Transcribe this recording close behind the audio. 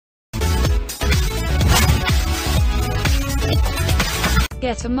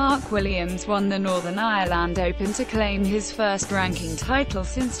Getter Mark Williams won the Northern Ireland Open to claim his first ranking title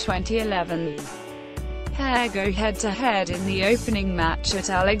since 2011. The pair go head-to-head in the opening match at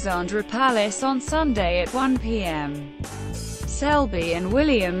Alexandra Palace on Sunday at 1 p.m. Selby and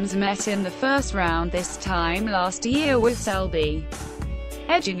Williams met in the first round this time last year, with Selby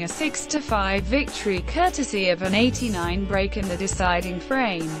edging a 6-5 victory courtesy of an 89 break in the deciding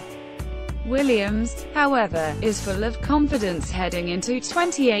frame. Williams, however, is full of confidence heading into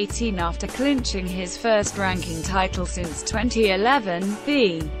 2018 after clinching his first ranking title since 2011.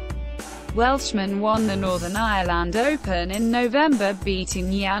 The Welshman won the Northern Ireland Open in November,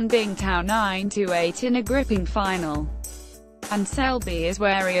 beating Yan Bingtao 9-8 in a gripping final. And Selby is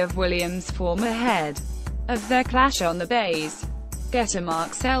wary of Williams' form ahead of their clash on the bays. Getter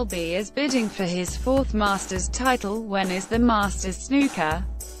Mark Selby is bidding for his fourth Masters title. When is the Masters Snooker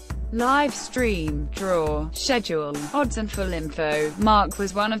live stream draw schedule? Odds and full info. Mark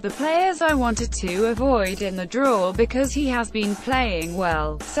was one of the players I wanted to avoid in the draw because he has been playing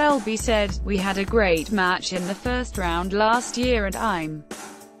well, Selby said. We had a great match in the first round last year and I'm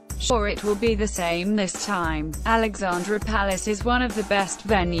sure it will be the same this time. Alexandra Palace is one of the best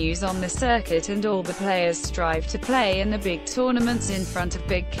venues on the circuit and all the players strive to play in the big tournaments in front of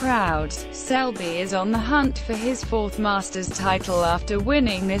big crowds. Selby is on the hunt for his fourth Masters title after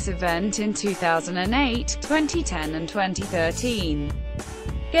winning this event in 2008, 2010 and 2013.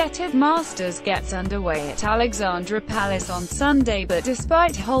 Getty Masters gets underway at Alexandra Palace on Sunday, but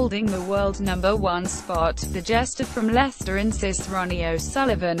despite holding the world #1 spot, the jester from Leicester insists Ronnie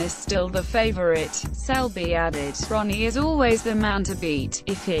O'Sullivan is still the favourite. Selby added, "Ronnie is always the man to beat.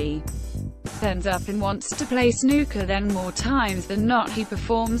 If he turns up and wants to play snooker, then more times than not he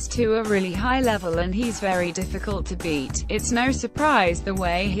performs to a really high level and he's very difficult to beat. It's no surprise the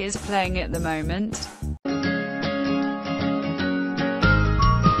way he is playing at the moment."